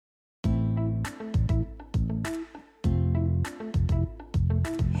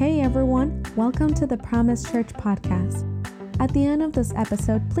Hey everyone, welcome to the Promise Church podcast. At the end of this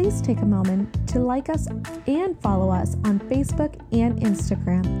episode, please take a moment to like us and follow us on Facebook and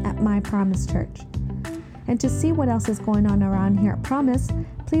Instagram at My Promise Church. And to see what else is going on around here at Promise,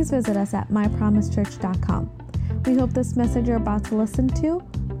 please visit us at mypromisechurch.com. We hope this message you're about to listen to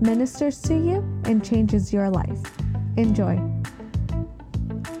ministers to you and changes your life. Enjoy.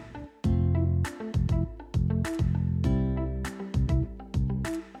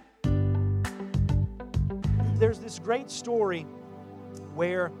 There's this great story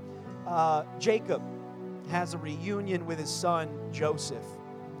where Jacob has a reunion with his son Joseph.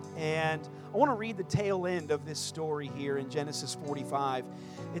 And I want to read the tail end of this story here in Genesis 45.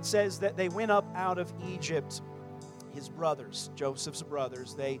 It says that they went up out of Egypt, his brothers, Joseph's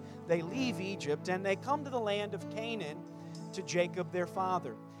brothers. They leave Egypt and they come to the land of Canaan to Jacob their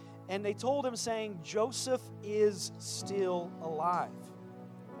father. And they told him, saying, Joseph is still alive.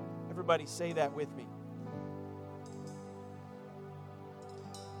 Everybody say that with me.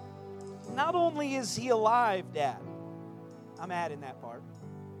 Not only is he alive, Dad, I'm adding that part.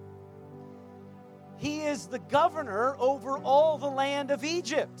 He is the governor over all the land of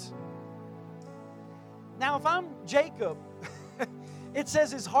Egypt. Now, if I'm Jacob, it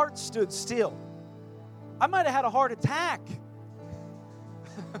says his heart stood still. I might have had a heart attack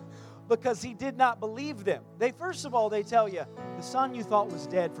because he did not believe them. First of all, they tell you, the son you thought was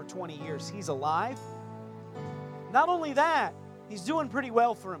dead for 20 years, he's alive. Not only that, he's doing pretty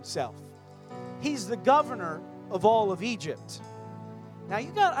well for himself. He's the governor of all of Egypt. Now,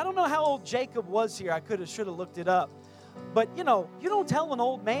 I don't know how old Jacob was here. I should have looked it up. But, you don't tell an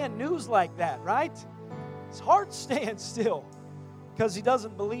old man news like that, right? His heart stands still because he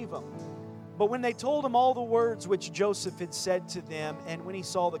doesn't believe them. But when they told him all the words which Joseph had said to them, and when he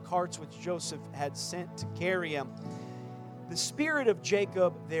saw the carts which Joseph had sent to carry him, the spirit of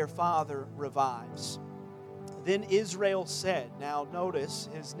Jacob, their father, revives. Then Israel said, now notice,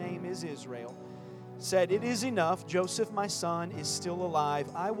 his name is Israel, said, it is enough, Joseph my son is still alive.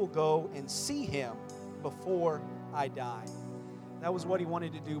 I will go and see him before I die. That was what he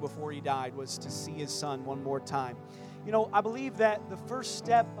wanted to do before he died, was to see his son one more time. I believe that the first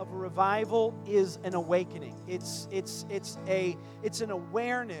step of a revival is an awakening. It's an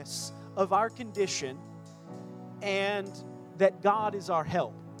awareness of our condition and that God is our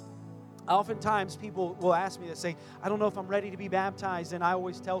help. Oftentimes people will ask me, they say, I don't know if I'm ready to be baptized. And I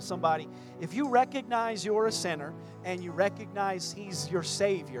always tell somebody, if you recognize you're a sinner and you recognize He's your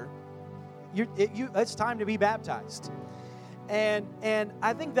Savior, it's time to be baptized. And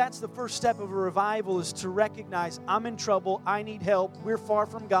I think that's the first step of a revival, is to recognize I'm in trouble, I need help, we're far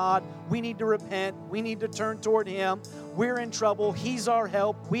from God, we need to repent, we need to turn toward Him, we're in trouble, He's our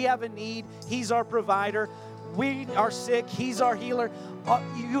help, we have a need, He's our provider, we are sick, He's our healer.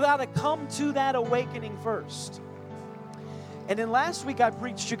 You got to come to that awakening first. And then last week I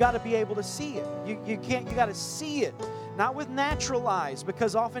preached, you got to be able to see it. You got to see it. Not with natural eyes,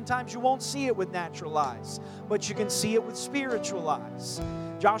 because oftentimes you won't see it with natural eyes, but you can see it with spiritual eyes.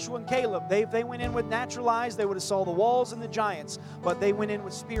 Joshua and Caleb, they went in with natural eyes, they would have saw the walls and the giants, but they went in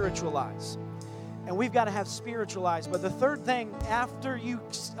with spiritual eyes. And we've got to have spiritual eyes. But the third thing, after you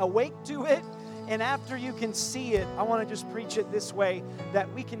awake to it, and after you can see it, I want to just preach it this way, that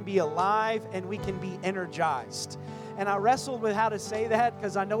we can be alive and we can be energized. And I wrestled with how to say that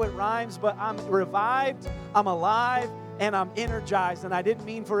because I know it rhymes, but I'm revived, I'm alive, and I'm energized. And I didn't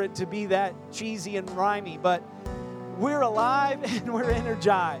mean for it to be that cheesy and rhymey, but we're alive and we're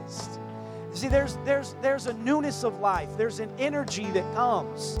energized. See, there's a newness of life. There's an energy that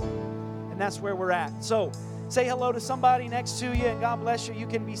comes, and that's where we're at. So say hello to somebody next to you, and God bless you. You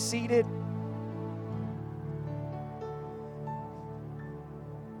can be seated.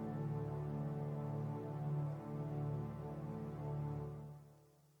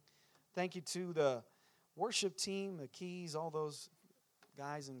 Thank you to the worship team, the keys, all those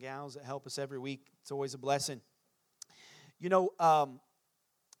guys and gals that help us every week. It's always a blessing.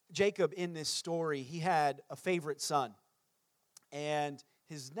 Jacob, in this story, he had a favorite son, and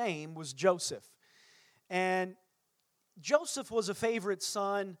his name was Joseph. And Joseph was a favorite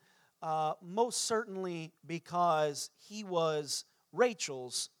son, most certainly because he was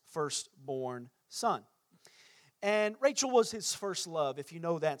Rachel's firstborn son. And Rachel was his first love, if you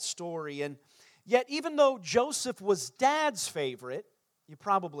know that story. And yet, even though Joseph was Dad's favorite, you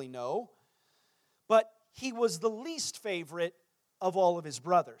probably know, but he was the least favorite of all of his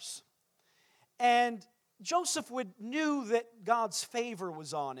brothers. And Joseph knew that God's favor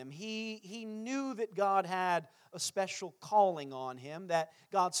was on him. He knew that God had a special calling on him, that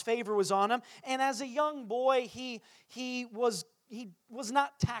God's favor was on him. And as a young boy, he was was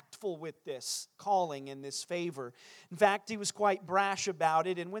not tactful with this calling and this favor. In fact, he was quite brash about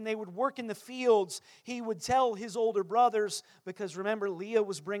it. And when they would work in the fields, he would tell his older brothers, because remember, Leah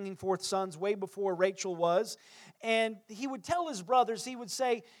was bringing forth sons way before Rachel was. And he would tell his brothers, he would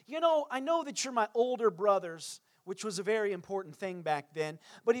say, I know that you're my older brothers, which was a very important thing back then.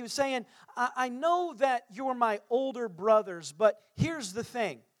 But he was saying, I know that you're my older brothers, but here's the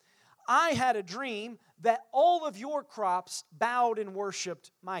thing. I had a dream that all of your crops bowed and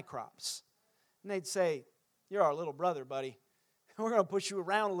worshiped my crops. And they'd say, you're our little brother, buddy. We're going to push you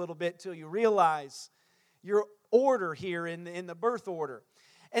around a little bit till you realize your order here in the birth order.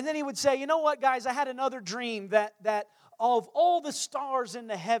 And then he would say, you know what, guys, I had another dream that of all the stars in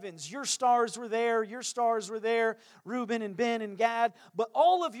the heavens, your stars were there, Reuben and Ben and Gad, but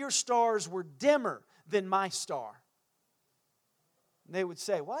all of your stars were dimmer than my star. And they would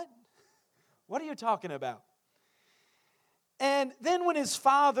say, what? What are you talking about? And then when his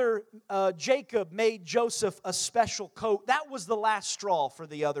father, Jacob, made Joseph a special coat, that was the last straw for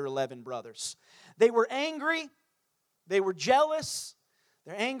the other 11 brothers. They were angry. They were jealous.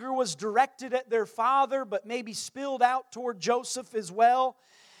 Their anger was directed at their father, but maybe spilled out toward Joseph as well.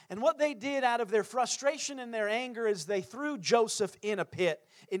 And what they did out of their frustration and their anger is they threw Joseph in a pit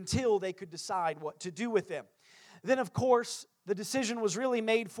until they could decide what to do with him. Then, of course, the decision was really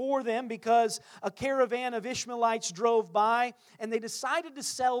made for them because a caravan of Ishmaelites drove by and they decided to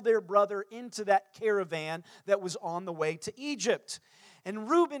sell their brother into that caravan that was on the way to Egypt. And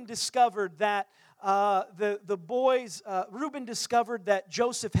Reuben discovered that Reuben discovered that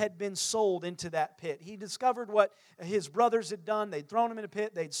Joseph had been sold into that pit. He discovered what his brothers had done. They'd thrown him in a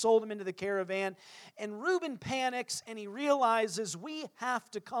pit. They'd sold him into the caravan. And Reuben panics and he realizes we have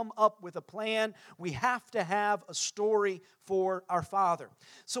to come up with a plan. We have to have a story for our father.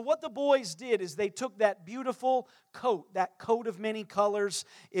 So what the boys did is they took that beautiful coat, that coat of many colors.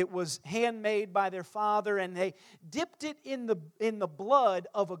 It was handmade by their father, and they dipped it in the blood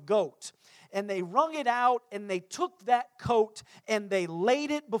of a goat. And they wrung it out, and they took that coat, and they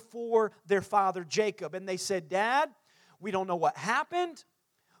laid it before their father Jacob. And they said, Dad, we don't know what happened,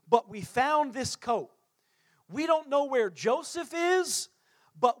 but we found this coat. We don't know where Joseph is,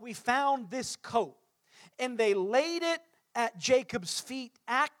 but we found this coat. And they laid it at Jacob's feet,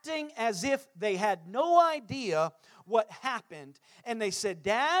 acting as if they had no idea what happened. And they said,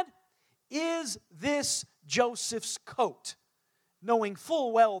 Dad, is this Joseph's coat? Knowing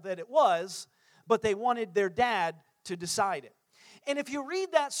full well that it was, but they wanted their dad to decide it. And if you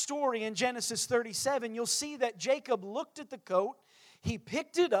read that story in Genesis 37, you'll see that Jacob looked at the coat, he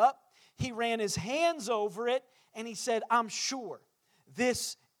picked it up, he ran his hands over it, and he said, I'm sure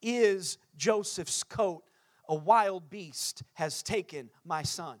this is Joseph's coat. A wild beast has taken my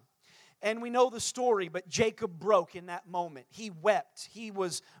son. And we know the story, but Jacob broke in that moment. He wept. He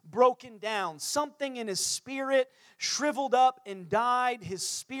was broken down. Something in his spirit shriveled up and died. His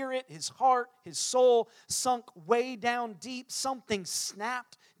spirit, his heart, his soul sunk way down deep. Something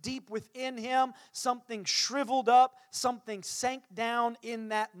snapped deep within him. Something shriveled up. Something sank down in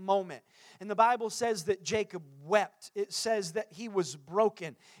that moment. And the Bible says that Jacob wept. It says that he was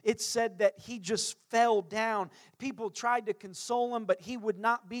broken. It said that he just fell down. People tried to console him, but he would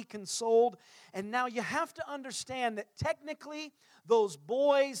not be consoled. And now you have to understand that technically those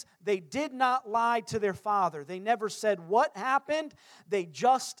boys, they did not lie to their father. They never said what happened. They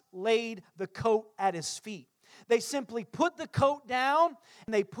just laid the coat at his feet. They simply put the coat down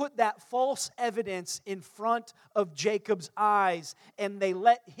and they put that false evidence in front of Jacob's eyes and they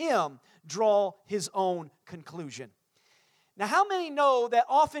let him draw his own conclusion. Now, how many know that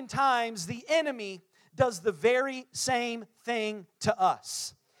oftentimes the enemy does the very same thing to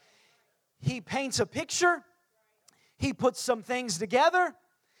us? He paints a picture, he puts some things together,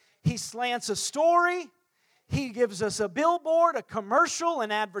 he slants a story, he gives us a billboard, a commercial,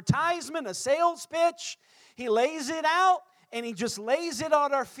 an advertisement, a sales pitch. He lays it out and he just lays it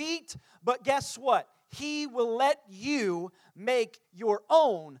at our feet. But guess what? He will let you make your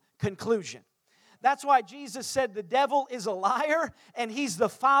own conclusion. That's why Jesus said the devil is a liar and he's the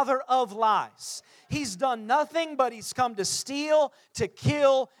father of lies. He's done nothing but he's come to steal, to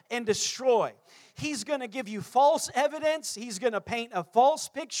kill, and destroy. He's going to give you false evidence. He's going to paint a false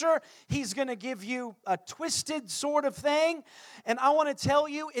picture. He's going to give you a twisted sort of thing. And I want to tell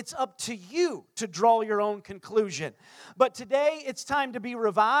you, it's up to you to draw your own conclusion. But today, it's time to be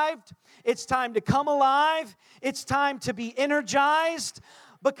revived. It's time to come alive. It's time to be energized.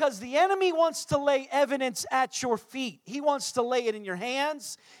 Because the enemy wants to lay evidence at your feet. He wants to lay it in your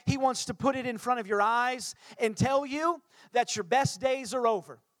hands. He wants to put it in front of your eyes and tell you that your best days are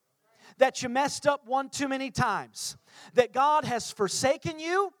over. that you messed up one too many times, that God has forsaken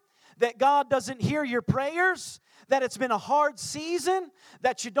you, that God doesn't hear your prayers, that it's been a hard season,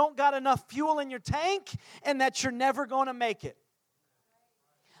 that you don't got enough fuel in your tank, and that you're never going to make it.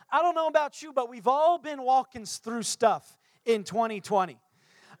 I don't know about you, but we've all been walking through stuff in 2020.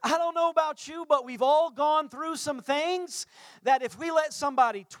 I don't know about you, but we've all gone through some things that if we let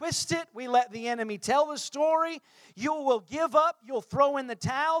somebody twist it, we let the enemy tell the story, you will give up, you'll throw in the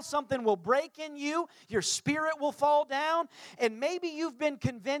towel, something will break in you, your spirit will fall down, and maybe you've been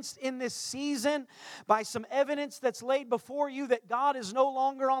convinced in this season by some evidence that's laid before you that God is no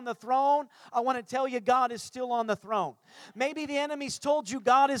longer on the throne. I want to tell you, God is still on the throne. Maybe the enemy's told you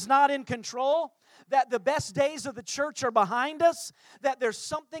God is not in control, that the best days of the church are behind us, that there's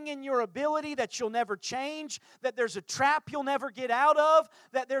something in your ability that you'll never change, that there's a trap you'll never get out of,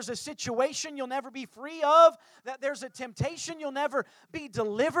 that there's a situation you'll never be free of, that there's a temptation you'll never be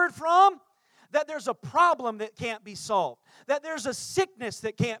delivered from, that there's a problem that can't be solved, that there's a sickness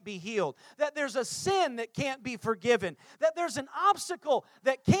that can't be healed, that there's a sin that can't be forgiven, that there's an obstacle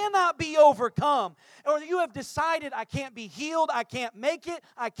that cannot be overcome, or you have decided, I can't be healed, I can't make it,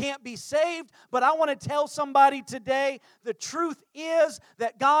 I can't be saved. But I want to tell somebody today, the truth is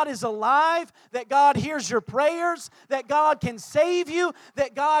that God is alive, that God hears your prayers, that God can save you,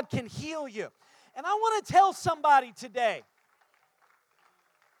 that God can heal you. And I want to tell somebody today,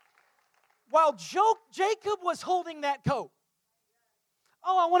 while Jacob was holding that coat,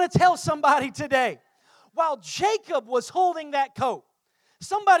 I want to tell somebody today, while Jacob was holding that coat,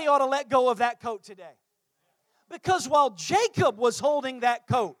 somebody ought to let go of that coat today. Because while Jacob was holding that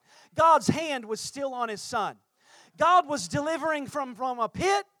coat, God's hand was still on his son. God was delivering from a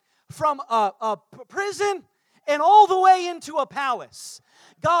pit, from a prison, and all the way into a palace.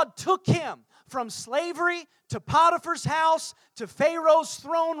 God took him from slavery to Potiphar's house, to Pharaoh's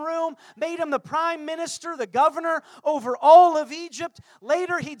throne room, made him the prime minister, the governor over all of Egypt.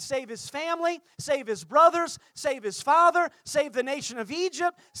 Later, he'd save his family, save his brothers, save his father, save the nation of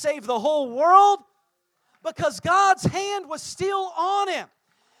Egypt, save the whole world, because God's hand was still on him.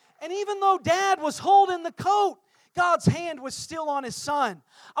 And even though Dad was holding the coat, God's hand was still on his son.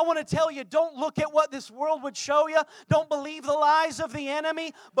 I want to tell you, don't look at what this world would show you. Don't believe the lies of the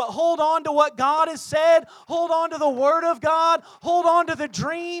enemy, but hold on to what God has said. Hold on to the Word of God. Hold on to the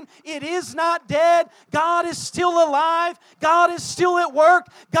dream. It is not dead. God is still alive. God is still at work.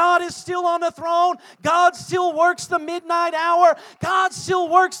 God is still on the throne. God still works the midnight hour. God still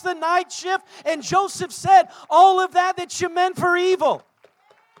works the night shift. And Joseph said, all of that you meant for evil,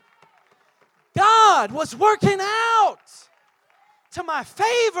 God was working out to my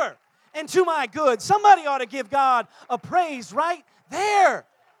favor and to my good. Somebody ought to give God a praise right there.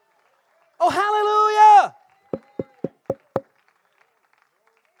 Oh, hallelujah.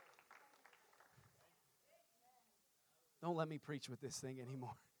 Don't let me preach with this thing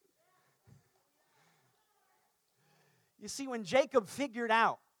anymore. You see, when Jacob figured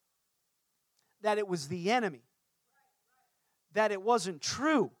out that it was the enemy, that it wasn't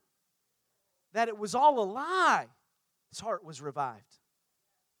true, that it was all a lie, his heart was revived.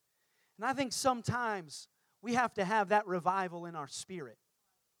 And I think sometimes we have to have that revival in our spirit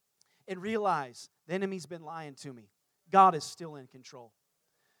and realize the enemy's been lying to me. God is still in control.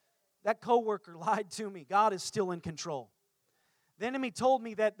 That coworker lied to me. God is still in control. The enemy told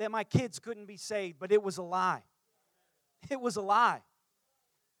me that my kids couldn't be saved, but it was a lie. It was a lie.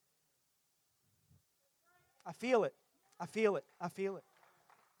 I feel it. I feel it. I feel it.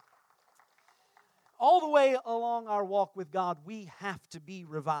 All the way along our walk with God, we have to be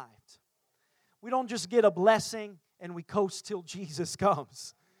revived. We don't just get a blessing and we coast till Jesus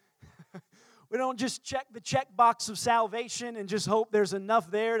comes. We don't just check the checkbox of salvation and just hope there's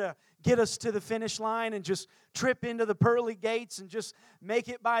enough there to get us to the finish line and just trip into the pearly gates and just make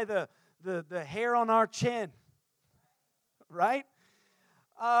it by the hair on our chin. Right?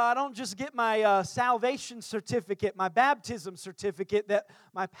 I don't just get my salvation certificate, my baptism certificate that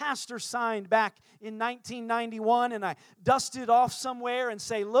my pastor signed back in 1991, and I dust it off somewhere and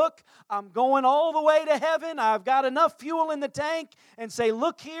say, look, I'm going all the way to heaven. I've got enough fuel in the tank, and say,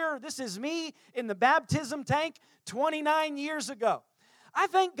 look here, this is me in the baptism tank 29 years ago. I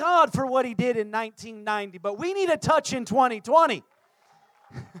thank God for what He did in 1990, but we need a touch in 2020.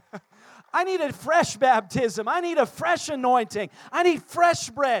 I need a fresh baptism. I need a fresh anointing. I need fresh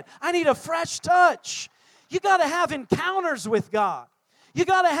bread. I need a fresh touch. You got to have encounters with God. You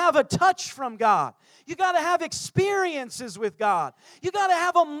got to have a touch from God. You got to have experiences with God. You got to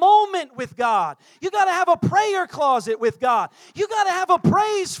have a moment with God. You got to have a prayer closet with God. You got to have a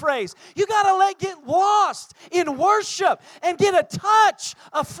praise phrase. You got to get lost in worship and get a touch,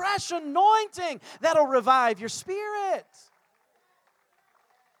 a fresh anointing that'll revive your spirit.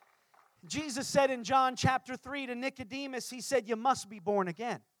 Jesus said in John chapter 3 to Nicodemus, He said, you must be born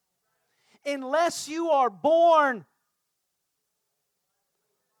again. Unless you are born.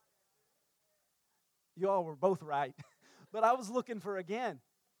 You all were both right, but I was looking for again.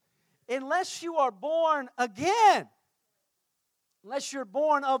 Unless you are born again, unless you're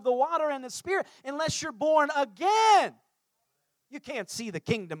born of the water and the Spirit, unless you're born again, you can't see the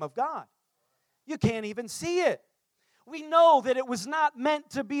kingdom of God. You can't even see it. We know that it was not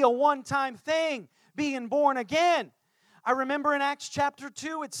meant to be a one-time thing, being born again. I remember in Acts chapter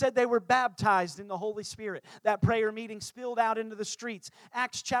 2, it said they were baptized in the Holy Spirit. That prayer meeting spilled out into the streets.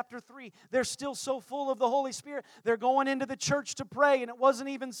 Acts chapter 3, they're still so full of the Holy Spirit, they're going into the church to pray, and it wasn't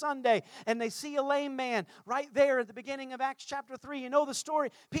even Sunday. And they see a lame man right there at the beginning of Acts chapter 3. You know the story.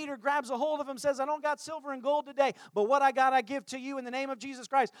 Peter grabs a hold of him, says, I don't got silver and gold today, but what I got I give to you in the name of Jesus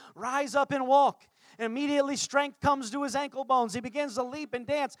Christ. Rise up and walk. And immediately strength comes to his ankle bones. He begins to leap and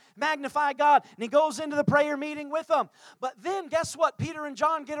dance, magnify God, and he goes into the prayer meeting with them. But then, guess what? Peter and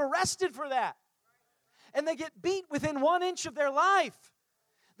John get arrested for that. And they get beat within 1 inch of their life.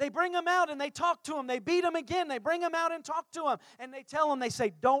 They bring him out and they talk to him. They beat him again. They bring him out and talk to him. And they tell him, they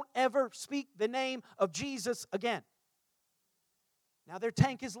say, don't ever speak the name of Jesus again. Now their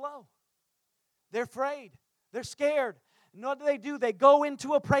tank is low. They're afraid. They're scared. And what do? They go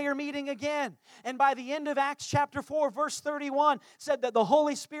into a prayer meeting again. And by the end of Acts chapter 4, verse 31, said that the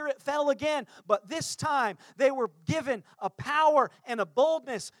Holy Spirit fell again. But this time, they were given a power and a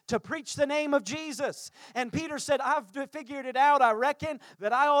boldness to preach the name of Jesus. And Peter said, I've figured it out. I reckon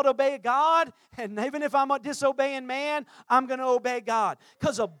that I ought to obey God. And even if I'm disobeying man, I'm going to obey God.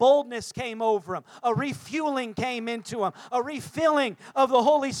 Because a boldness came over him. A refueling came into him. A refilling of the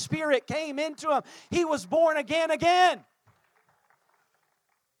Holy Spirit came into him. He was born again.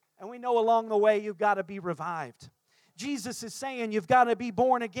 And we know along the way you've got to be revived. Jesus is saying you've got to be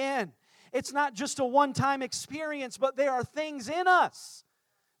born again. It's not just a one-time experience, but there are things in us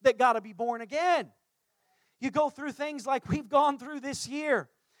that got to be born again. You go through things like we've gone through this year,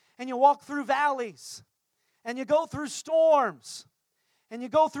 and you walk through valleys, and you go through storms, and you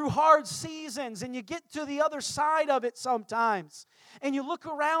go through hard seasons, and you get to the other side of it sometimes, and you look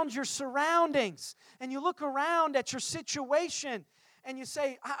around your surroundings, and you look around at your situation, and you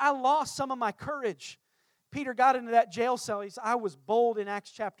say, I lost some of my courage. Peter got into that jail cell. He said, I was bold in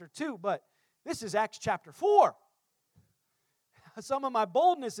Acts chapter 2, but this is Acts chapter 4. Some of my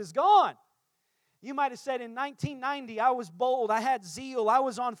boldness is gone. You might have said in 1990, I was bold, I had zeal, I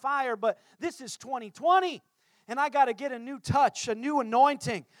was on fire, but this is 2020. And I got to get a new touch, a new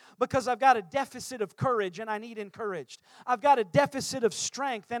anointing, because I've got a deficit of courage and I need encouraged. I've got a deficit of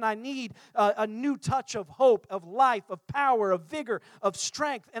strength and I need a new touch of hope, of life, of power, of vigor, of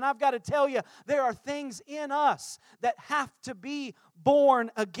strength. And I've got to tell you, there are things in us that have to be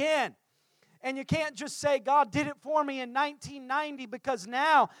born again. And you can't just say, God did it for me in 1990 because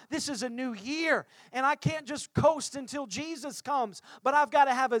now this is a new year. And I can't just coast until Jesus comes. But I've got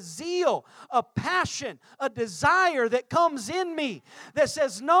to have a zeal, a passion, a desire that comes in me that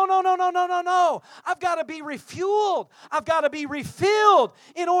says, no. I've got to be refueled. I've got to be refilled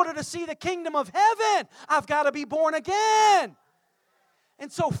in order to see the kingdom of heaven. I've got to be born again.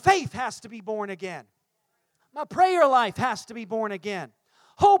 And so faith has to be born again. My prayer life has to be born again.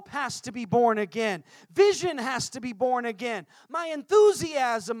 Hope has to be born again. Vision has to be born again. My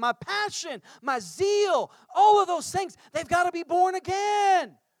enthusiasm, my passion, my zeal, all of those things, they've got to be born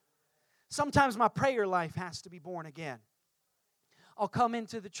again. Sometimes my prayer life has to be born again. I'll come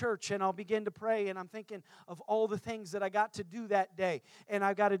into the church and I'll begin to pray and I'm thinking of all the things that I got to do that day. And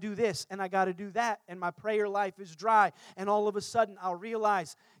I got to do this and I got to do that. And my prayer life is dry. And all of a sudden I'll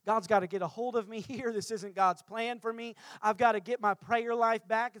realize God's got to get a hold of me here. This isn't God's plan for me. I've got to get my prayer life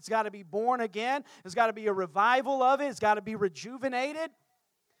back. It's got to be born again. There's got to be a revival of it. It's got to be rejuvenated.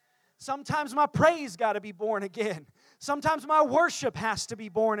 Sometimes my praise got to be born again. Sometimes my worship has to be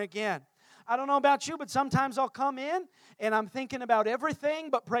born again. I don't know about you, but sometimes I'll come in and I'm thinking about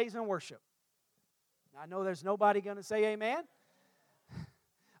everything but praise and worship. I know there's nobody going to say amen.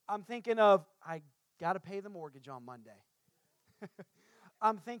 I'm thinking of, I got to pay the mortgage on Monday.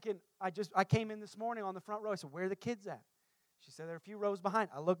 I'm thinking, I came in this morning on the front row. I said, where are the kids at? She said, they're a few rows behind.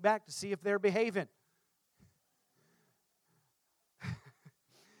 I look back to see if they're behaving.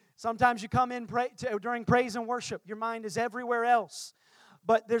 Sometimes you come in during praise and worship. Your mind is everywhere else.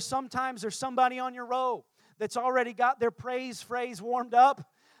 But there's somebody on your row that's already got their praise phrase warmed up.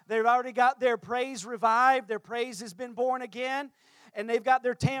 They've already got their praise revived. Their praise has been born again. And they've got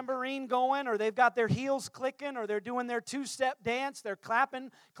their tambourine going, or they've got their heels clicking, or they're doing their two-step dance. They're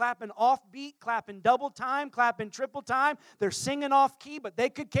clapping offbeat, clapping double time, clapping triple time. They're singing off key, but they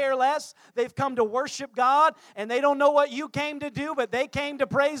could care less. They've come to worship God, and they don't know what you came to do, but they came to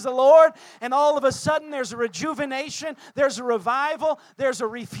praise the Lord. And all of a sudden, there's a rejuvenation, there's a revival, there's a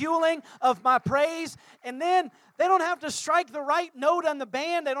refueling of my praise. And then they don't have to strike the right note on the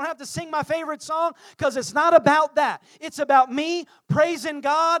band. They don't have to sing my favorite song, because it's not about that. It's about me praising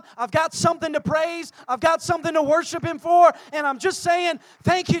God. I've got something to praise. I've got something to worship Him for. And I'm just saying,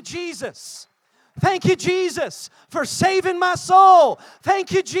 thank you, Jesus. Thank you, Jesus, for saving my soul.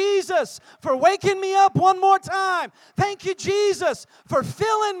 Thank you, Jesus, for waking me up one more time. Thank you, Jesus, for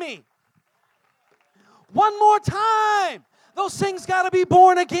filling me one more time. Those things got to be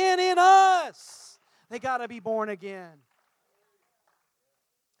born again in us. They got to be born again.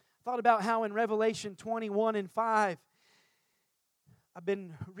 Thought about how in Revelation 21:5, I've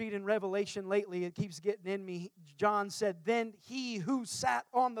been reading Revelation lately. It keeps getting in me. John said, "Then he who sat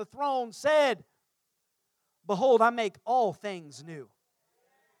on the throne said, 'Behold, I make all things new.'"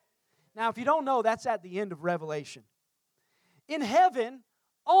 Now, if you don't know, that's at the end of Revelation. In heaven,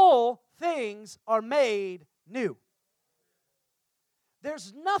 all things are made new.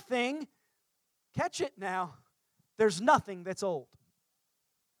 There's nothing, catch it now, there's nothing that's old.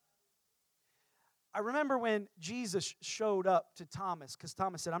 I remember when Jesus showed up to Thomas, because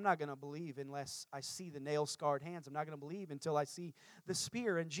Thomas said, "I'm not going to believe unless I see the nail-scarred hands. I'm not going to believe until I see the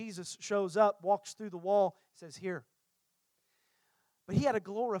spear." And Jesus shows up, walks through the wall, says, "Here." But He had a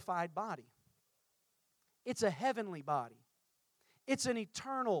glorified body. It's a heavenly body. It's an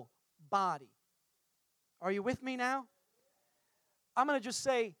eternal body. Are you with me now? I'm going to just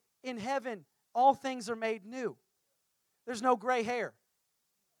say, in heaven, all things are made new. There's no gray hair.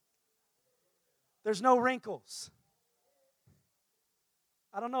 There's no wrinkles.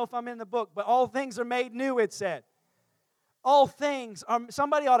 I don't know if I'm in the book, but all things are made new, it said. All things are,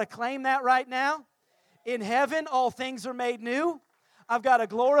 somebody ought to claim that right now. In heaven, all things are made new. I've got a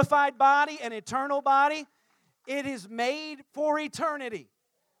glorified body, an eternal body. It is made for eternity.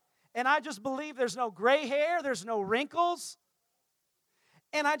 And I just believe there's no gray hair, there's no wrinkles.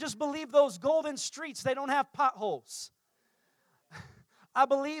 And I just believe those golden streets, they don't have potholes. I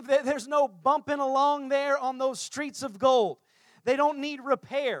believe that there's no bumping along there on those streets of gold. They don't need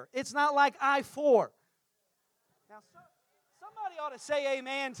repair. It's not like I-4. Now, somebody ought to say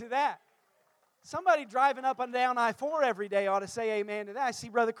amen to that. Somebody driving up and down I-4 every day ought to say amen to that. I see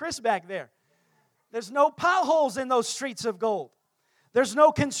Brother Chris back there. There's no potholes in those streets of gold. There's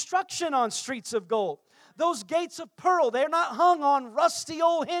no construction on streets of gold. Those gates of pearl, they're not hung on rusty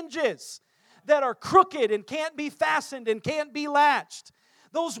old hinges that are crooked and can't be fastened and can't be latched.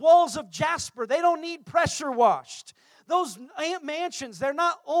 Those walls of jasper, they don't need pressure washed. Those mansions, they're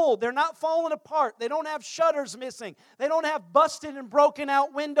not old. They're not falling apart. They don't have shutters missing. They don't have busted and broken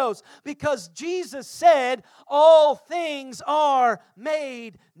out windows, because Jesus said, all things are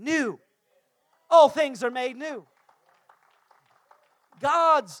made new. All things are made new.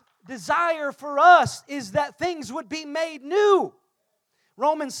 God's desire for us is that things would be made new.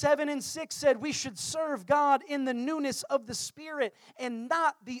 Romans 7:6 said we should serve God in the newness of the Spirit and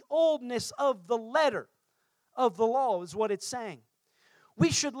not the oldness of the letter of the law, is what it's saying. We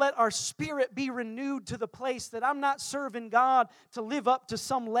should let our spirit be renewed to the place that I'm not serving God to live up to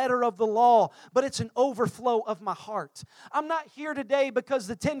some letter of the law, but it's an overflow of my heart. I'm not here today because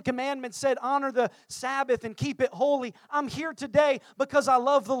the 10 Commandments said honor the Sabbath and keep it holy. I'm here today because I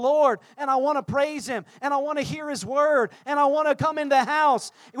love the Lord and I want to praise Him and I want to hear His Word and I want to come in the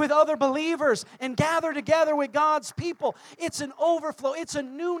house with other believers and gather together with God's people. It's an overflow. It's a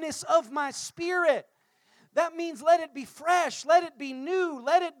newness of my spirit. That means let it be fresh, let it be new,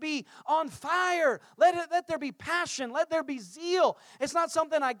 let it be on fire, let there be passion, let there be zeal. It's not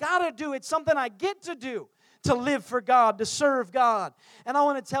something I got to do, it's something I get to do, to live for God, to serve God. And I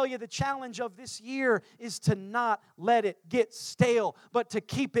want to tell you the challenge of this year is to not let it get stale, but to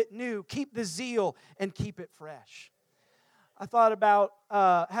keep it new, keep the zeal, and keep it fresh. I thought about,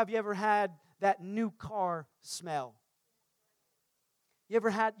 have you ever had that new car smell? You ever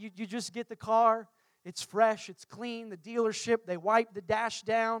had, you just get the car, it's fresh, it's clean, the dealership, they wipe the dash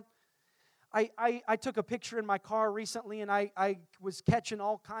down. I took a picture in my car recently, and I was catching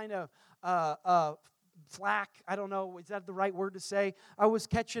all kind of flack. I don't know, is that the right word to say? I was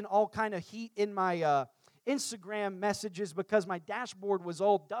catching all kind of heat in my Instagram messages because my dashboard was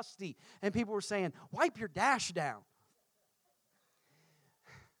all dusty, and people were saying, wipe your dash down.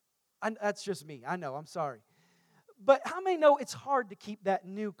 That's just me. I know. I'm sorry. But how many know it's hard to keep that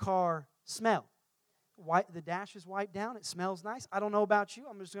new car smell? The dash is wiped down. It smells nice. I don't know about you.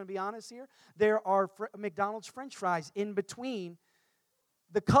 I'm just going to be honest here. There are McDonald's French fries in between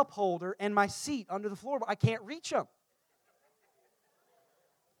the cup holder and my seat under the floor, but I can't reach them.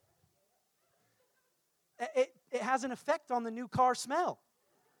 It has an effect on the new car smell.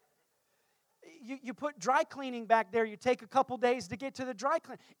 You put dry cleaning back there. You take a couple days to get to the dry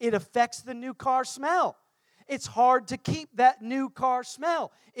cleaning. It affects the new car smell. It's hard to keep that new car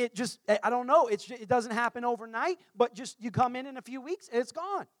smell. It just, I don't know, it doesn't happen overnight, but just you come in a few weeks, and it's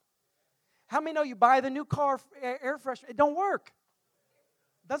gone. How many know you buy the new car air freshener? It don't work.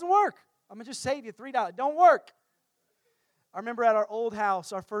 It doesn't work. I'm going to just save you $3. It don't work. I remember at our old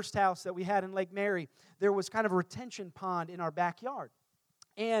house, our first house that we had in Lake Mary, there was kind of a retention pond in our backyard.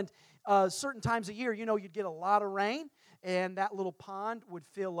 And certain times a year, you'd get a lot of rain, and that little pond would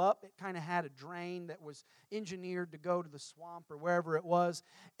fill up. It kind of had a drain that was engineered to go to the swamp or wherever it was.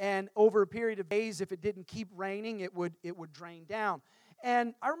 And over a period of days, if it didn't keep raining, it would drain down.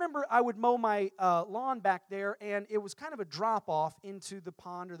 And I remember I would mow my lawn back there, and it was kind of a drop-off into the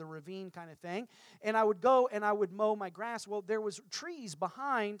pond or the ravine kind of thing. And I would go and I would mow my grass. Well, there was trees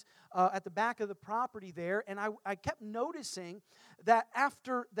behind at the back of the property there, and I kept noticing that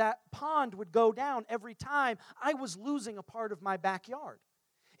after that pond would go down every time, I was losing a part of my backyard.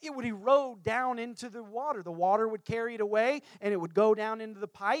 It would erode down into the water. The water would carry it away, and it would go down into the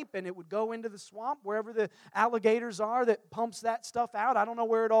pipe, and it would go into the swamp, wherever the alligators are that pumps that stuff out. I don't know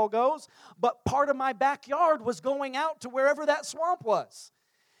where it all goes, but part of my backyard was going out to wherever that swamp was.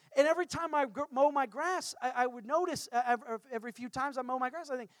 And every time I mow my grass, I would notice, every few times I mow my grass,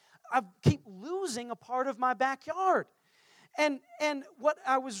 I think, I keep losing a part of my backyard. And what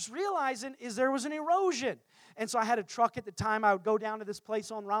I was realizing is there was an erosion. And so I had a truck at the time. I would go down to this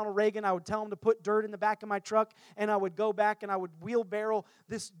place on Ronald Reagan. I would tell them to put dirt in the back of my truck, and I would go back and I would wheelbarrow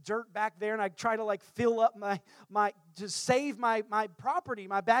this dirt back there, and I'd try to fill up to save my property,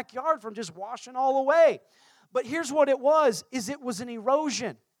 my backyard from just washing all away. But here's what it was an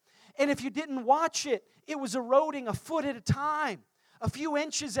erosion. And if you didn't watch it, it was eroding a foot at a time, a few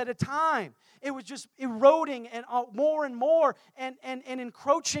inches at a time. It was just eroding and more and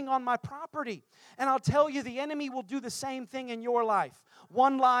encroaching on my property. And I'll tell you, the enemy will do the same thing in your life.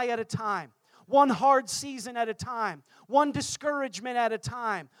 One lie at a time. One hard season at a time. One discouragement at a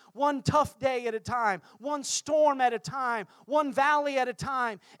time. One tough day at a time. One storm at a time. One valley at a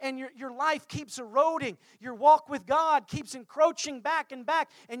time. And your life keeps eroding. Your walk with God keeps encroaching back and back.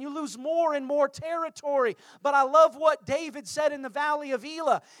 And you lose more and more territory. But I love what David said in the valley of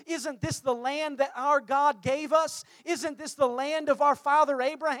Elah. Isn't this the land that our God gave us? Isn't this the land of our father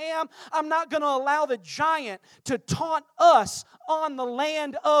Abraham? I'm not going to allow the giant to taunt us on the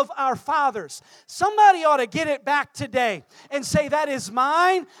land of our fathers. Somebody ought to get it back today and say, that is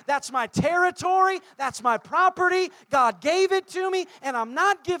mine, that's my territory, that's my property, God gave it to me, and I'm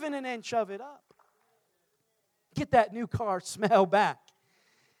not giving an inch of it up. Get that new car smell back.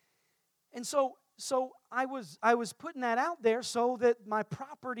 And so I was putting that out there so that my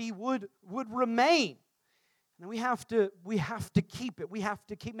property would remain. And we have to keep it. We have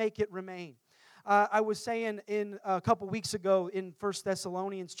to make it remain. I was saying in a couple weeks ago in 1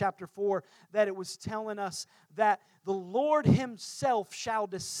 Thessalonians chapter 4 that it was telling us that the Lord Himself shall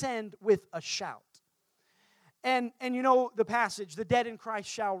descend with a shout. And you know the passage, the dead in Christ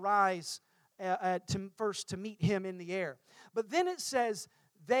shall rise first to meet Him in the air. But then it says,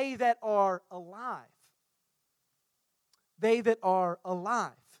 they that are alive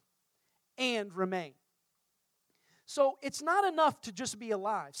and remain. So it's not enough to just be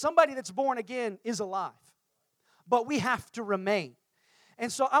alive. Somebody that's born again is alive, but we have to remain.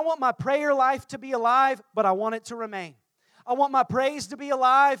 And so I want my prayer life to be alive, but I want it to remain. I want my praise to be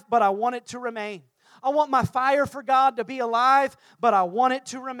alive, but I want it to remain. I want my fire for God to be alive, but I want it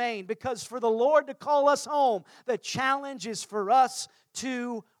to remain. Because for the Lord to call us home, the challenge is for us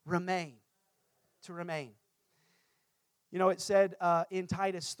to remain. To remain. You know, it said in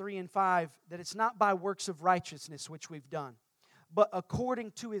Titus 3 and 5 that it's not by works of righteousness which we've done, but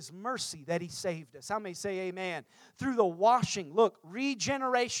according to His mercy that He saved us. How many say amen? Through the washing, look,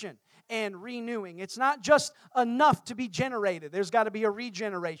 regeneration and renewing. It's not just enough to be generated. There's got to be a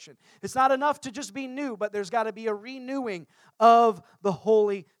regeneration. It's not enough to just be new, but there's got to be a renewing of the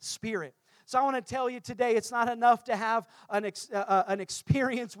Holy Spirit. So I want to tell you today, it's not enough to have an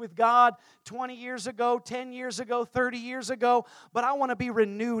experience with God 20 years ago, 10 years ago, 30 years ago, but I want to be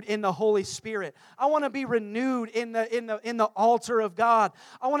renewed in the Holy Spirit. I want to be renewed in the altar of God.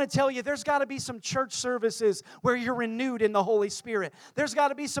 I want to tell you, there's got to be some church services where you're renewed in the Holy Spirit. There's got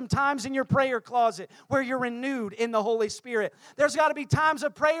to be some times in your prayer closet where you're renewed in the Holy Spirit. There's got to be times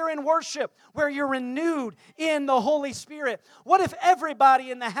of prayer and worship where you're renewed in the Holy Spirit. What if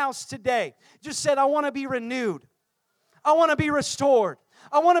everybody in the house today just said, I want to be renewed. I want to be restored.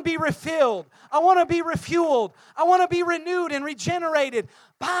 I want to be refilled. I want to be refueled. I want to be renewed and regenerated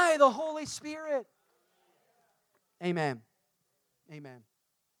by the Holy Spirit. Amen. Amen.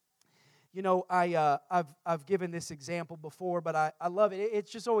 You know, I've given this example before, but I love it.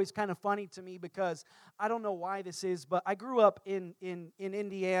 It's just always kind of funny to me because I don't know why this is, but I grew up in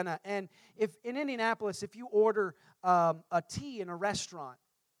Indiana, and if in Indianapolis, if you order a tea in a restaurant,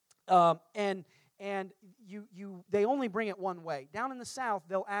 and they only bring it one way. Down in the South,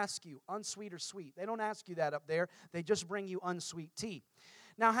 they'll ask you unsweet or sweet. They don't ask you that up there. They just bring you unsweet tea.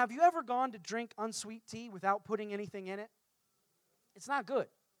 Now, have you ever gone to drink unsweet tea without putting anything in it? It's not good.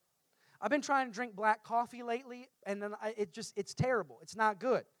 I've been trying to drink black coffee lately, and then it's terrible. It's not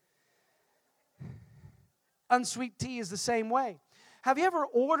good. Unsweet tea is the same way. Have you ever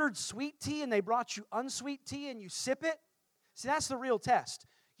ordered sweet tea and they brought you unsweet tea and you sip it? See, that's the real test.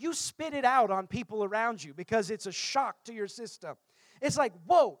 You spit it out on people around you because it's a shock to your system. It's like,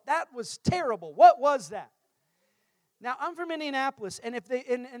 whoa, that was terrible. What was that? Now, I'm from Indianapolis, and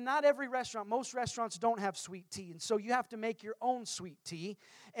and not every restaurant, most restaurants don't have sweet tea, and so you have to make your own sweet tea,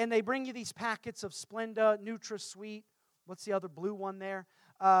 and they bring you these packets of Splenda, NutraSweet, what's the other blue one there?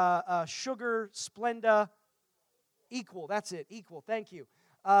 Sugar, Splenda, Equal, that's it, Equal, thank you.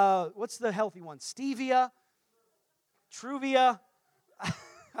 What's the healthy one? Stevia, Truvia.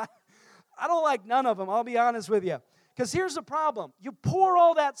 I don't like none of them, I'll be honest with you, because here's the problem. You pour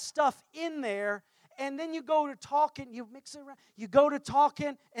all that stuff in there, and then you go to talking, you mix it around, you go to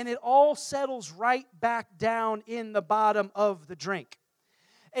talking, and it all settles right back down in the bottom of the drink.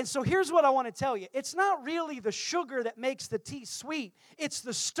 And so here's what I want to tell you. It's not really the sugar that makes the tea sweet. It's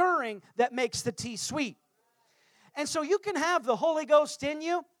the stirring that makes the tea sweet. And so you can have the Holy Ghost in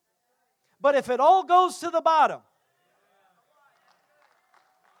you, but if it all goes to the bottom,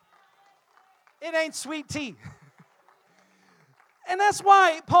 it ain't sweet tea. And that's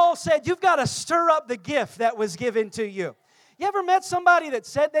why Paul said, you've got to stir up the gift that was given to you. You ever met somebody that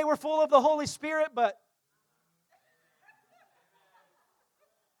said they were full of the Holy Spirit, but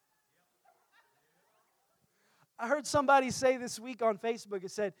I heard somebody say this week on Facebook, it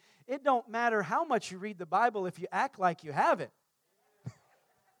said, it don't matter how much you read the Bible if you act like you have it.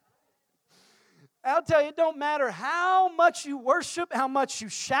 I'll tell you, it don't matter how much you worship, how much you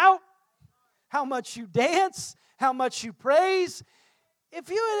shout, how much you dance, how much you praise. If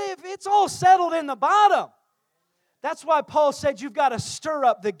it's all settled in the bottom. That's why Paul said you've got to stir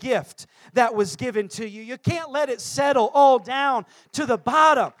up the gift that was given to you. You can't let it settle all down to the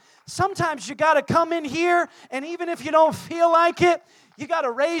bottom. Sometimes you got to come in here, and even if you don't feel like it, you got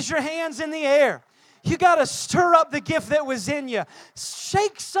to raise your hands in the air. You got to stir up the gift that was in you.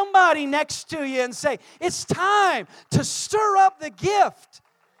 Shake somebody next to you and say, it's time to stir up the gift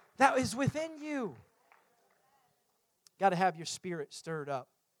that is within you. Got to have your spirit stirred up.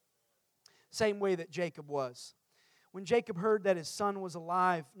 Same way that Jacob was. When Jacob heard that his son was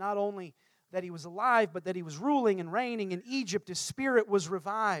alive, not only that he was alive, but that he was ruling and reigning in Egypt, his spirit was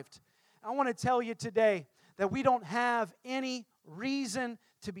revived. I want to tell you today that we don't have any reason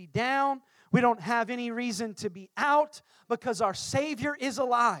to be down. We don't have any reason to be out because our Savior is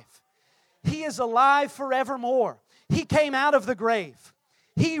alive. He is alive forevermore. He came out of the grave.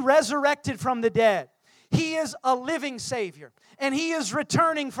 He resurrected from the dead. He is a living Savior, and He is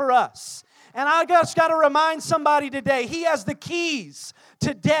returning for us. And I just got to remind somebody today, He has the keys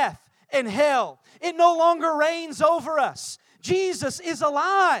to death and hell. It no longer reigns over us. Jesus is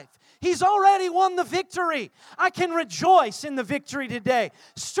alive. He's already won the victory. I can rejoice in the victory today.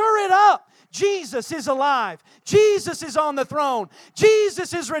 Stir it up. Jesus is alive. Jesus is on the throne.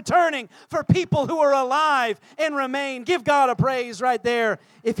 Jesus is returning for people who are alive and remain. Give God a praise right there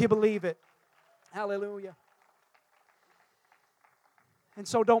if you believe it. Hallelujah. And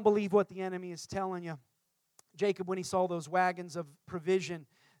so don't believe what the enemy is telling you. Jacob, when he saw those wagons of provision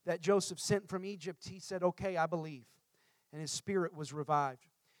that Joseph sent from Egypt, he said, okay, I believe. And his spirit was revived.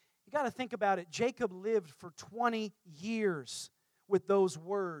 You got to think about it. Jacob lived for 20 years with those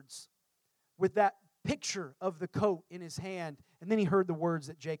words, with that picture of the coat in his hand, and then he heard the words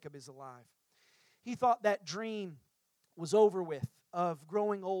that Jacob is alive. He thought that dream was over with. of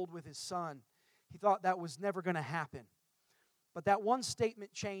growing old with his son. He thought that was never going to happen. But that one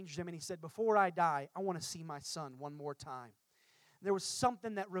statement changed him, and he said, before I die, I want to see my son one more time. There was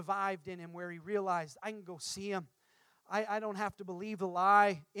something that revived in him where he realized, I can go see him. I don't have to believe the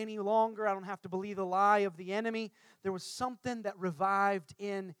lie any longer. I don't have to believe the lie of the enemy. There was something that revived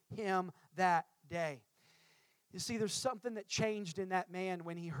in him that day. You see, there's something that changed in that man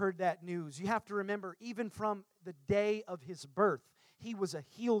when he heard that news. You have to remember, even from the day of his birth, he was a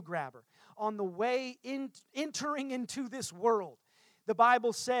heel grabber. On the way entering into this world, the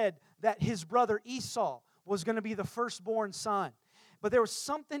Bible said that his brother Esau was going to be the firstborn son. But there was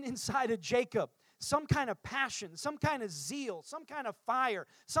something inside of Jacob, some kind of passion, some kind of zeal, some kind of fire,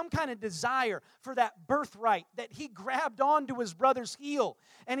 some kind of desire for that birthright that he grabbed onto his brother's heel.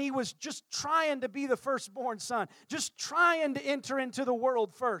 And he was just trying to be the firstborn son, just trying to enter into the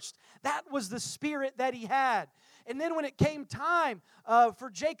world first. That was the spirit that he had. And then when it came time for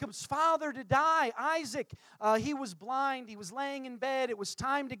Jacob's father to die, Isaac, he was blind. He was laying in bed. It was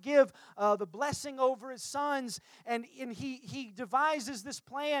time to give the blessing over his sons. And he devises this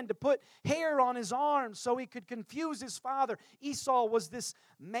plan to put hair on his arms so he could confuse his father. Esau was this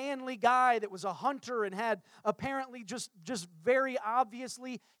manly guy that was a hunter and had apparently just very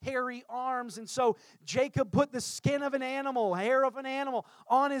obviously hairy arms. And so Jacob put the skin of an animal, hair of an animal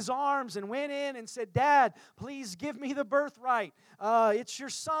on his arms and went in and said, Dad, please give me the birthright. It's your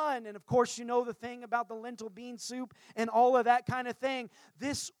son. And of course, you know the thing about the lentil bean soup and all of that kind of thing.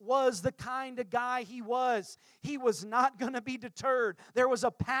 This was the kind of guy he was. He was not going to be deterred. There was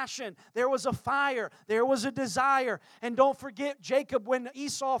a passion. There was a fire. There was a desire. And don't forget, Jacob, when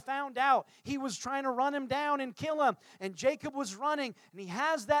Esau found out, he was trying to run him down and kill him. And Jacob was running. And he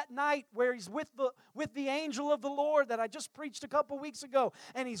has that night where he's with the angel of the Lord that I just preached a couple weeks ago.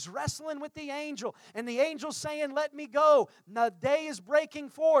 And he's wrestling with the angel. And the angel's saying, let me go. The day is breaking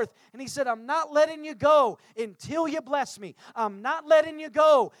forth. And he said, I'm not letting you go until you bless me. I'm not letting you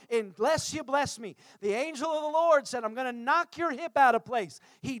go unless you bless me. The angel of the Lord said, I'm going to knock your hip out of place.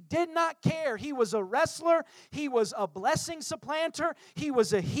 He did not care. He was a wrestler. He was a blessing supplanter. He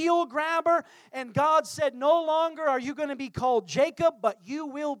was a heel grabber. And God said, no longer are you going to be called Jacob, but you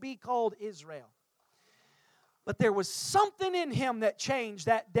will be called Israel. But there was something in him that changed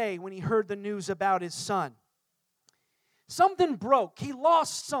that day when he heard the news about his son. Something broke. He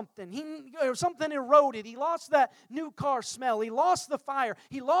lost something. Something eroded. He lost that new car smell. He lost the fire.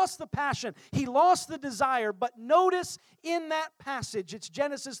 He lost the passion. He lost the desire. But notice in that passage, it's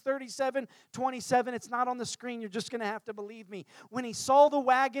Genesis 37:27. It's not on the screen. You're just going to have to believe me. When he saw the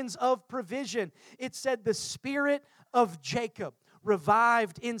wagons of provision, it said the spirit of Jacob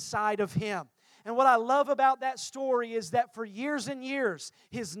revived inside of him. And what I love about that story is that for years and years,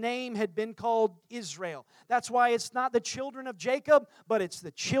 his name had been called Israel. That's why it's not the children of Jacob, but it's the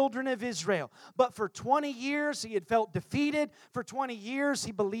children of Israel. But for 20 years, he had felt defeated. For 20 years,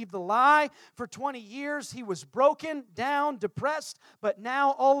 he believed the lie. For 20 years, he was broken, down, depressed. But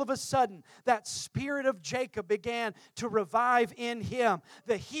now, all of a sudden, that spirit of Jacob began to revive in him.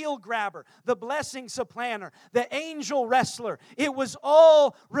 The heel grabber, the blessing supplanter, the angel wrestler. It was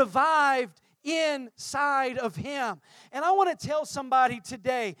all revived inside of him. And I want to tell somebody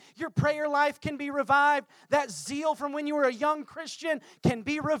today, your prayer life can be revived. That zeal from when you were a young Christian can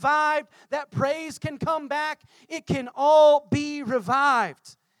be revived. That praise can come back. It can all be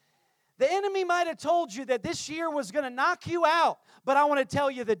revived. The enemy might have told you that this year was going to knock you out, but I want to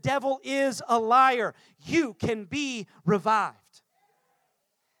tell you the devil is a liar. You can be revived.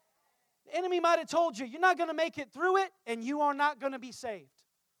 The enemy might have told you you're not going to make it through it and you are not going to be saved.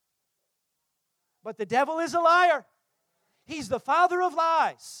 But the devil is a liar. He's the father of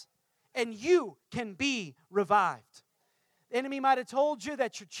lies. And you can be revived. The enemy might have told you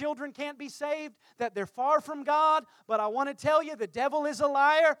that your children can't be saved, that they're far from God, but I want to tell you the devil is a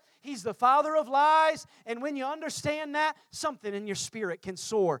liar. He's the father of lies, and when you understand that, something in your spirit can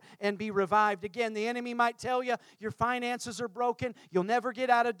soar and be revived again. The enemy might tell you your finances are broken, you'll never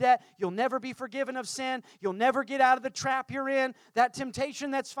get out of debt, you'll never be forgiven of sin, you'll never get out of the trap you're in, that temptation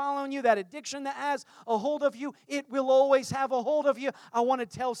that's following you, that addiction that has a hold of you, it will always have a hold of you. I want to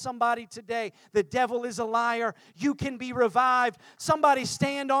tell somebody today, the devil is a liar. You can be revived. Somebody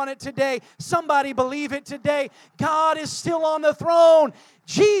stand on it today. Somebody believe it today. God is still on the throne.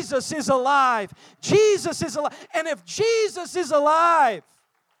 Jesus is alive. Jesus is alive. And if Jesus is alive,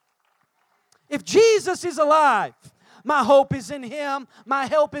 my hope is in Him. My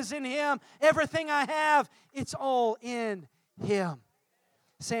help is in Him. Everything I have, it's all in Him.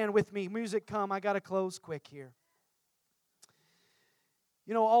 Stand with me. Music come. I got to close quick here.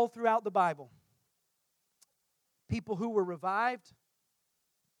 You know, all throughout the Bible, people who were revived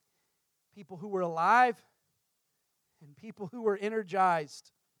People who were alive and people who were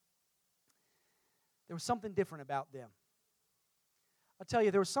energized. There was something different about them. I'll tell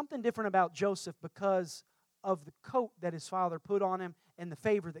you, there was something different about Joseph because of the coat that his father put on him and the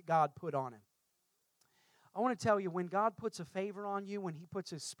favor that God put on him. I want to tell you, when God puts a favor on you, when He puts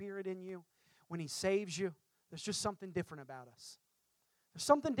His Spirit in you, when He saves you, there's just something different about us. There's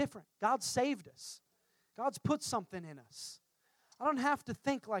something different. God saved us. God's put something in us. I don't have to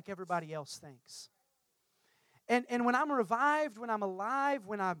think like everybody else thinks. And when I'm revived, when I'm alive,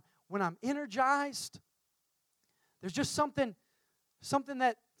 when I'm energized, there's just something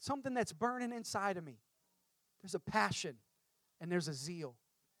that's burning inside of me. There's a passion and there's a zeal.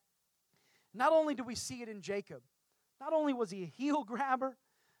 Not only do we see it in Jacob, not only was he a heel grabber,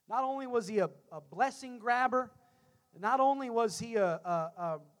 not only was he a blessing grabber, not only was he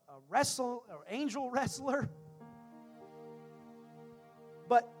a angel wrestler,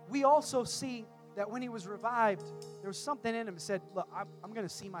 but we also see that when he was revived, there was something in him that said, look, I'm going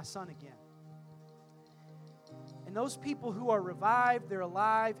to see my son again. And those people who are revived, they're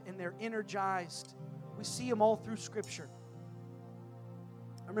alive, and they're energized, we see them all through Scripture.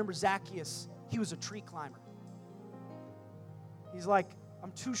 I remember Zacchaeus. He was a tree climber. He's like,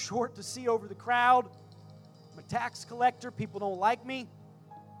 I'm too short to see over the crowd. I'm a tax collector. People don't like me.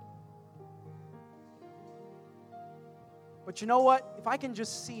 But you know what? If I can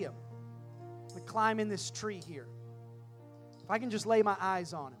just see him, and climb in this tree here, if I can just lay my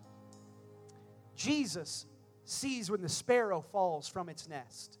eyes on him. Jesus sees when the sparrow falls from its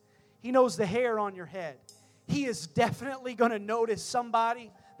nest. He knows the hair on your head. He is definitely going to notice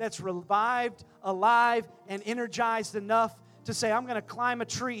somebody that's revived, alive, and energized enough to say, I'm going to climb a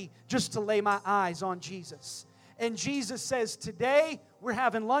tree just to lay my eyes on Jesus. And Jesus says, today we're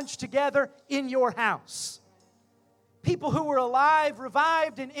having lunch together in your house. People who were alive,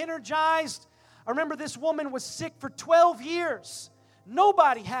 revived, and energized. I remember this woman was sick for 12 years.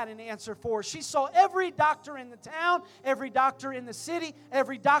 Nobody had an answer for her. She saw every doctor in the town, every doctor in the city,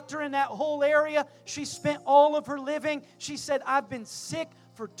 every doctor in that whole area. She spent all of her living. She said, I've been sick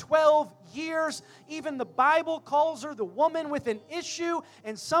for 12 years. Even the Bible calls her the woman with an issue.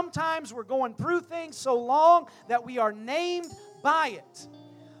 And sometimes we're going through things so long that we are named by it.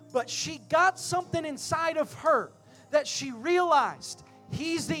 But she got something inside of her that she realized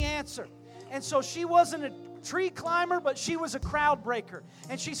He's the answer. And so she wasn't a tree climber, but she was a crowd breaker.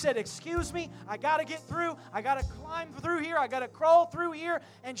 And she said, excuse me, I got to get through. I got to climb through here. I got to crawl through here.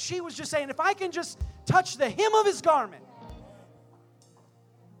 And she was just saying, if I can just touch the hem of His garment,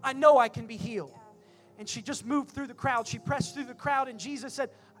 I know I can be healed. And she just moved through the crowd. She pressed through the crowd, and Jesus said,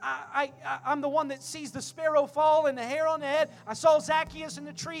 I'm the one that sees the sparrow fall and the hair on the head. I saw Zacchaeus in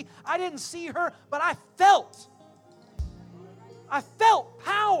the tree. I didn't see her, but I felt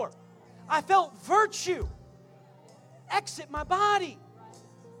power. I felt virtue exit my body.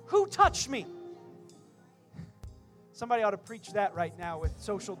 Who touched me? Somebody ought to preach that right now with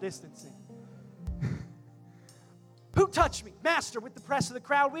social distancing. Who touched me? Master, with the press of the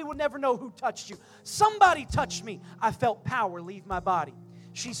crowd, we will never know who touched you. Somebody touched me. I felt power leave my body.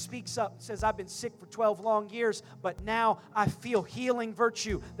 She speaks up and says, I've been sick for 12 long years, but now I feel healing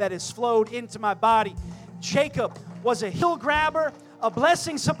virtue that has flowed into my body. Jacob was a hill grabber, a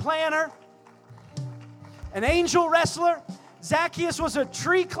blessing supplanter, an angel wrestler. Zacchaeus was a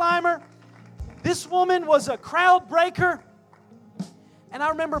tree climber. This woman was a crowd breaker. And I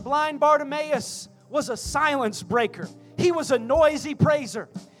remember blind Bartimaeus was a silence breaker. He was a noisy praiser.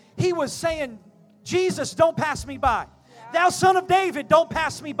 He was saying, Jesus, don't pass me by. Thou son of David, don't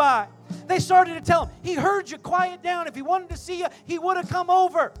pass me by. They started to tell him, he heard you, quiet down. If he wanted to see you, he would have come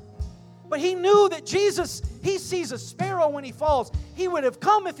over. But he knew that Jesus, He sees a sparrow when he falls. He would have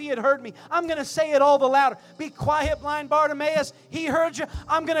come if He had heard me. I'm going to say it all the louder. Be quiet, blind Bartimaeus. He heard you.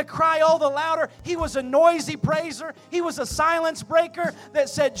 I'm going to cry all the louder. He was a noisy praiser. He was a silence breaker that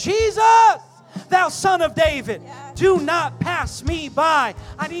said, Jesus, thou son of David, do not pass me by.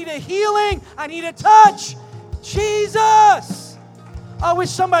 I need a healing. I need a touch. Jesus. I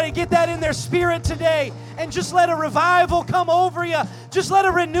wish somebody get that in their spirit today and just let a revival come over you. Just let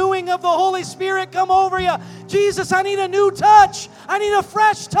a renewing of the Holy Spirit come over you. Jesus, I need a new touch. I need a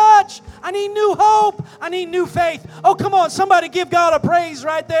fresh touch. I need new hope. I need new faith. Oh, come on, somebody give God a praise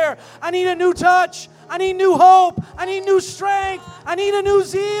right there. I need a new touch. I need new hope. I need new strength. I need a new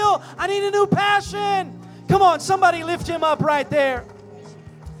zeal. I need a new passion. Come on, somebody lift Him up right there.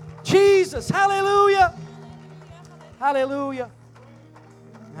 Jesus, hallelujah. Hallelujah.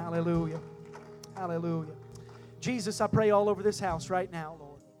 Hallelujah. Hallelujah. Jesus, I pray all over this house right now,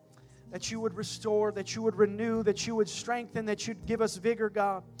 Lord, that You would restore, that You would renew, that You would strengthen, that You'd give us vigor,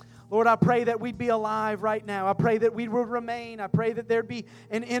 God. Lord, I pray that we'd be alive right now. I pray that we would remain. I pray that there'd be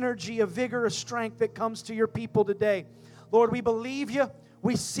an energy, a vigor, a strength that comes to your people today. Lord, we believe you.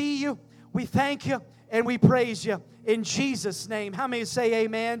 We see you. We thank you. And we praise you in Jesus' name. How many say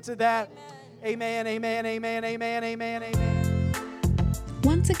amen to that? Amen, amen, amen, amen, amen, amen.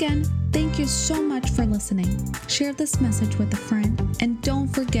 Once again, thank you so much for listening. Share this message with a friend and don't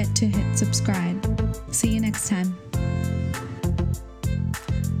forget to hit subscribe. See you next time.